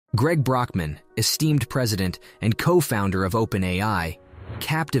Greg Brockman, esteemed president and co-founder of OpenAI,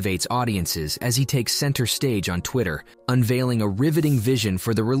 captivates audiences as he takes center stage on Twitter, unveiling a riveting vision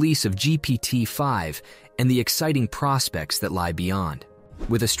for the release of GPT-5 and the exciting prospects that lie beyond.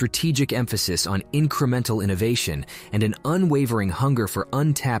 With a strategic emphasis on incremental innovation and an unwavering hunger for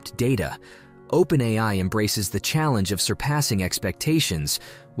untapped data, OpenAI embraces the challenge of surpassing expectations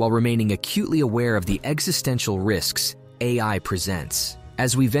while remaining acutely aware of the existential risks AI presents.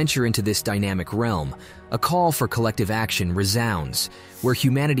 As we venture into this dynamic realm, a call for collective action resounds, where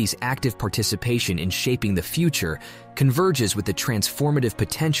humanity's active participation in shaping the future converges with the transformative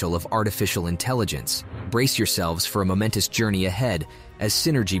potential of artificial intelligence. Brace yourselves for a momentous journey ahead, as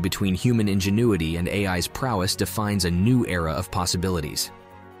synergy between human ingenuity and AI's prowess defines a new era of possibilities.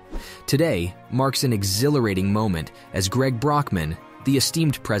 Today marks an exhilarating moment as Greg Brockman, the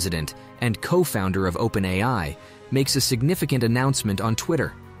esteemed president and co-founder of OpenAI, makes a significant announcement on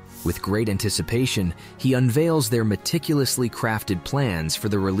Twitter. With great anticipation, he unveils their meticulously crafted plans for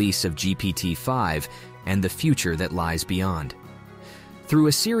the release of GPT-5 and the future that lies beyond. Through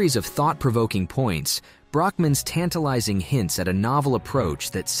a series of thought-provoking points, Brockman's tantalizing hints at a novel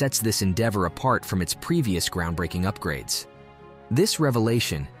approach that sets this endeavor apart from its previous groundbreaking upgrades. This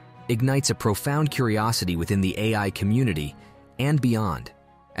revelation ignites a profound curiosity within the AI community and beyond,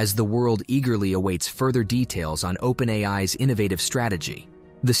 as the world eagerly awaits further details on OpenAI's innovative strategy.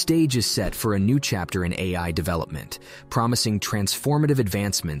 The stage is set for a new chapter in AI development, promising transformative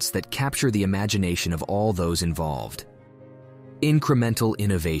advancements that capture the imagination of all those involved. Incremental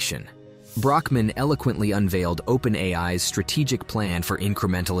innovation. Brockman eloquently unveiled OpenAI's strategic plan for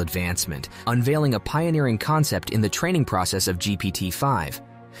incremental advancement, unveiling a pioneering concept in the training process of GPT-5.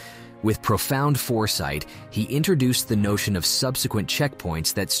 With profound foresight, he introduced the notion of subsequent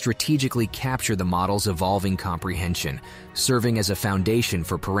checkpoints that strategically capture the model's evolving comprehension, serving as a foundation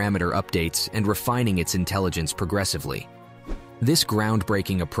for parameter updates and refining its intelligence progressively. This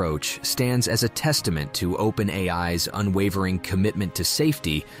groundbreaking approach stands as a testament to OpenAI's unwavering commitment to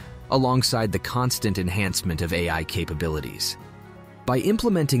safety alongside the constant enhancement of AI capabilities. By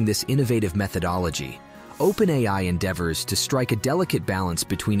implementing this innovative methodology, OpenAI endeavors to strike a delicate balance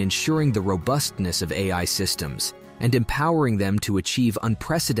between ensuring the robustness of AI systems and empowering them to achieve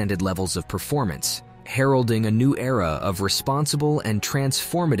unprecedented levels of performance, heralding a new era of responsible and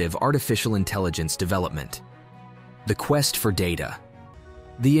transformative artificial intelligence development. The quest for data.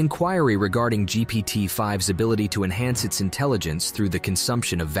 The inquiry regarding GPT-5's ability to enhance its intelligence through the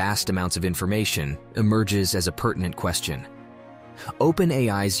consumption of vast amounts of information emerges as a pertinent question.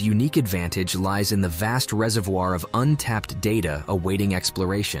 OpenAI's unique advantage lies in the vast reservoir of untapped data awaiting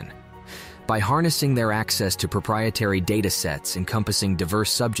exploration. By harnessing their access to proprietary data sets encompassing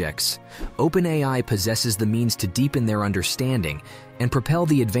diverse subjects, OpenAI possesses the means to deepen their understanding and propel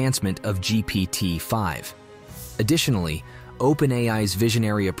the advancement of GPT-5. Additionally, OpenAI's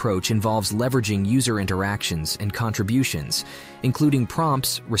visionary approach involves leveraging user interactions and contributions, including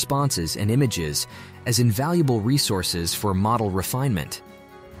prompts, responses, and images, as invaluable resources for model refinement.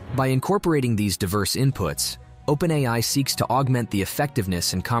 By incorporating these diverse inputs, OpenAI seeks to augment the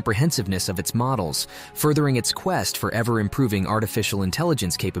effectiveness and comprehensiveness of its models, furthering its quest for ever-improving artificial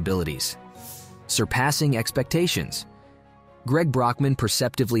intelligence capabilities. Surpassing expectations. Greg Brockman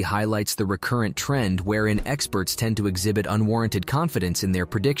perceptively highlights the recurrent trend wherein experts tend to exhibit unwarranted confidence in their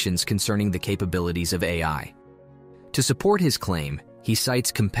predictions concerning the capabilities of AI. To support his claim, he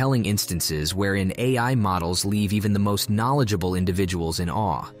cites compelling instances wherein AI models leave even the most knowledgeable individuals in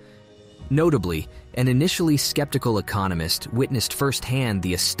awe. Notably, an initially skeptical economist witnessed firsthand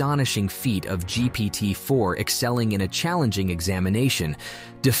the astonishing feat of GPT-4 excelling in a challenging examination,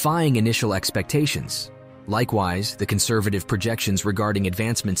 defying initial expectations. Likewise, the conservative projections regarding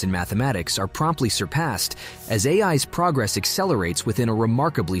advancements in mathematics are promptly surpassed as AI's progress accelerates within a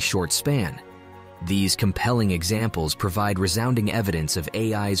remarkably short span. These compelling examples provide resounding evidence of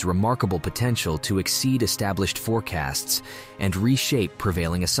AI's remarkable potential to exceed established forecasts and reshape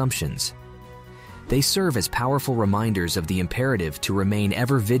prevailing assumptions. They serve as powerful reminders of the imperative to remain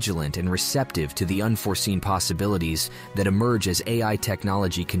ever vigilant and receptive to the unforeseen possibilities that emerge as AI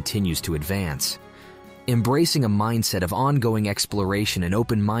technology continues to advance. Embracing a mindset of ongoing exploration and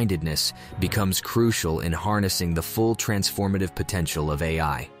open-mindedness becomes crucial in harnessing the full transformative potential of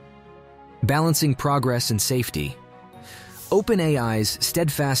AI. Balancing progress and safety. OpenAI's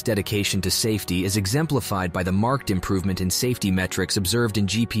steadfast dedication to safety is exemplified by the marked improvement in safety metrics observed in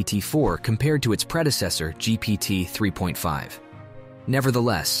GPT-4 compared to its predecessor, GPT 3.5.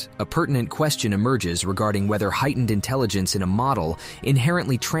 Nevertheless, a pertinent question emerges regarding whether heightened intelligence in a model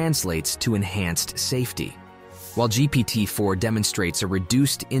inherently translates to enhanced safety. While GPT-4 demonstrates a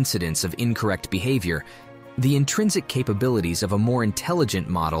reduced incidence of incorrect behavior, the intrinsic capabilities of a more intelligent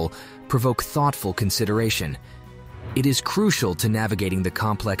model provoke thoughtful consideration. It is crucial to navigating the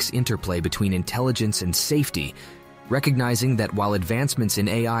complex interplay between intelligence and safety, recognizing that while advancements in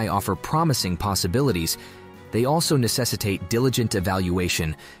AI offer promising possibilities, they also necessitate diligent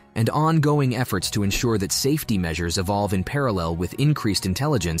evaluation and ongoing efforts to ensure that safety measures evolve in parallel with increased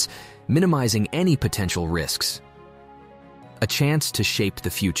intelligence, minimizing any potential risks. A chance to shape the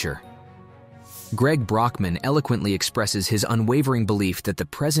future. Greg Brockman eloquently expresses his unwavering belief that the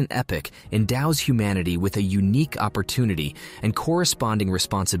present epoch endows humanity with a unique opportunity and corresponding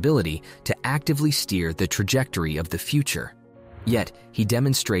responsibility to actively steer the trajectory of the future. Yet, he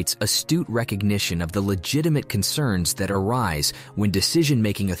demonstrates astute recognition of the legitimate concerns that arise when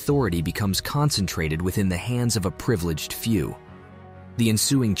decision-making authority becomes concentrated within the hands of a privileged few. The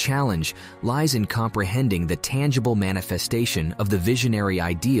ensuing challenge lies in comprehending the tangible manifestation of the visionary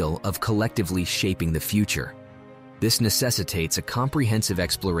ideal of collectively shaping the future. This necessitates a comprehensive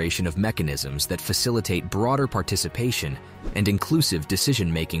exploration of mechanisms that facilitate broader participation and inclusive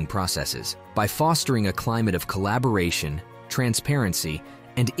decision-making processes. By fostering a climate of collaboration, transparency,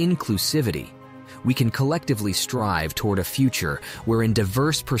 and inclusivity, we can collectively strive toward a future wherein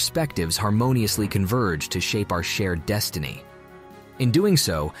diverse perspectives harmoniously converge to shape our shared destiny. In doing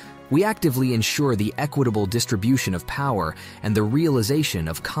so, we actively ensure the equitable distribution of power and the realization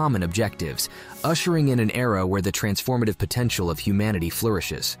of common objectives, ushering in an era where the transformative potential of humanity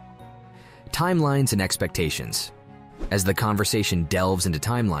flourishes. Timelines and expectations. As the conversation delves into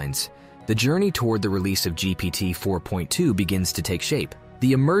timelines, the journey toward the release of GPT 4.2 begins to take shape.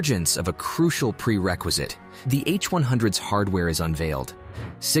 The emergence of a crucial prerequisite, the H100's hardware, is unveiled,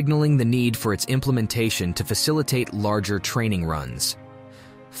 signaling the need for its implementation to facilitate larger training runs.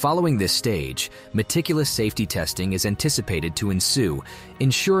 Following this stage, meticulous safety testing is anticipated to ensue,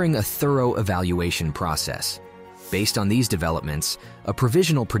 ensuring a thorough evaluation process. Based on these developments, a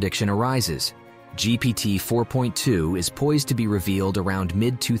provisional prediction arises. GPT 4.2 is poised to be revealed around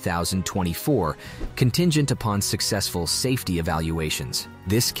mid-2024, contingent upon successful safety evaluations.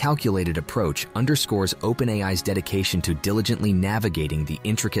 This calculated approach underscores OpenAI's dedication to diligently navigating the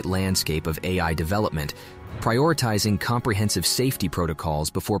intricate landscape of AI development, prioritizing comprehensive safety protocols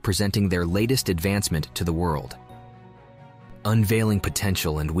before presenting their latest advancement to the world. Unveiling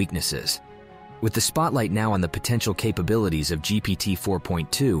potential and weaknesses. With the spotlight now on the potential capabilities of GPT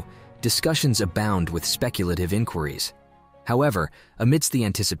 4.2, discussions abound with speculative inquiries. However, amidst the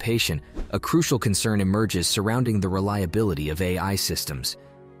anticipation, a crucial concern emerges surrounding the reliability of AI systems.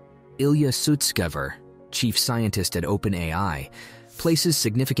 Ilya Sutskever, chief scientist at OpenAI, places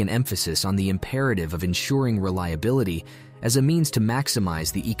significant emphasis on the imperative of ensuring reliability as a means to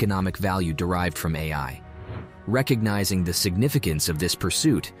maximize the economic value derived from AI. Recognizing the significance of this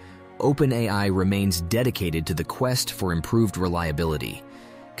pursuit, OpenAI remains dedicated to the quest for improved reliability,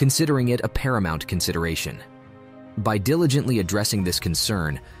 considering it a paramount consideration. By diligently addressing this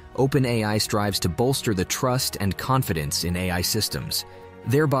concern, OpenAI strives to bolster the trust and confidence in AI systems,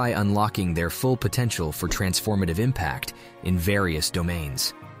 thereby unlocking their full potential for transformative impact in various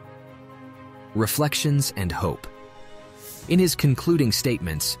domains. Reflections and hope. In his concluding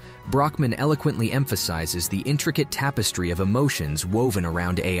statements, Brockman eloquently emphasizes the intricate tapestry of emotions woven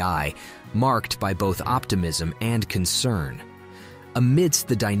around AI, marked by both optimism and concern. Amidst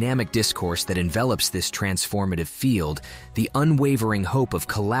the dynamic discourse that envelops this transformative field, the unwavering hope of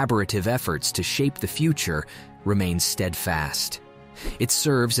collaborative efforts to shape the future remains steadfast. It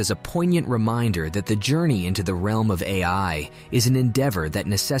serves as a poignant reminder that the journey into the realm of AI is an endeavor that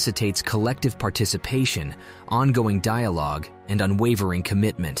necessitates collective participation, ongoing dialogue, and unwavering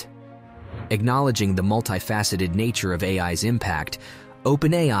commitment. Acknowledging the multifaceted nature of AI's impact,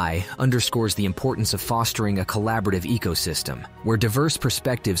 OpenAI underscores the importance of fostering a collaborative ecosystem where diverse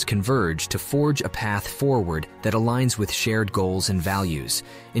perspectives converge to forge a path forward that aligns with shared goals and values,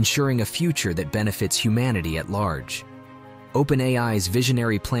 ensuring a future that benefits humanity at large. OpenAI's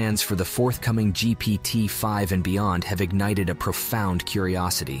visionary plans for the forthcoming GPT-5 and beyond have ignited a profound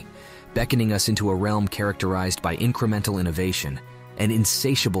curiosity, beckoning us into a realm characterized by incremental innovation, an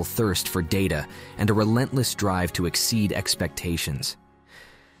insatiable thirst for data, and a relentless drive to exceed expectations.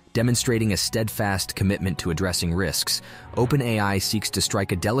 Demonstrating a steadfast commitment to addressing risks, OpenAI seeks to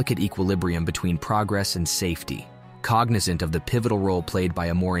strike a delicate equilibrium between progress and safety, cognizant of the pivotal role played by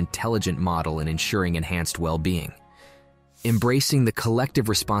a more intelligent model in ensuring enhanced well-being. Embracing the collective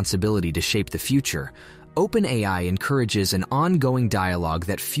responsibility to shape the future, OpenAI encourages an ongoing dialogue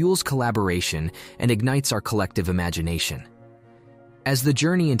that fuels collaboration and ignites our collective imagination. As the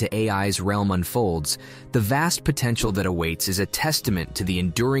journey into AI's realm unfolds, the vast potential that awaits is a testament to the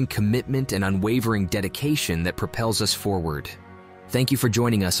enduring commitment and unwavering dedication that propels us forward. Thank you for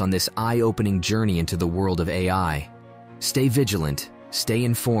joining us on this eye-opening journey into the world of AI. Stay vigilant, stay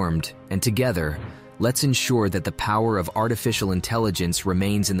informed, and together, let's ensure that the power of artificial intelligence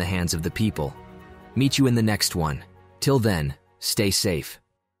remains in the hands of the people. Meet you in the next one. Till then, stay safe.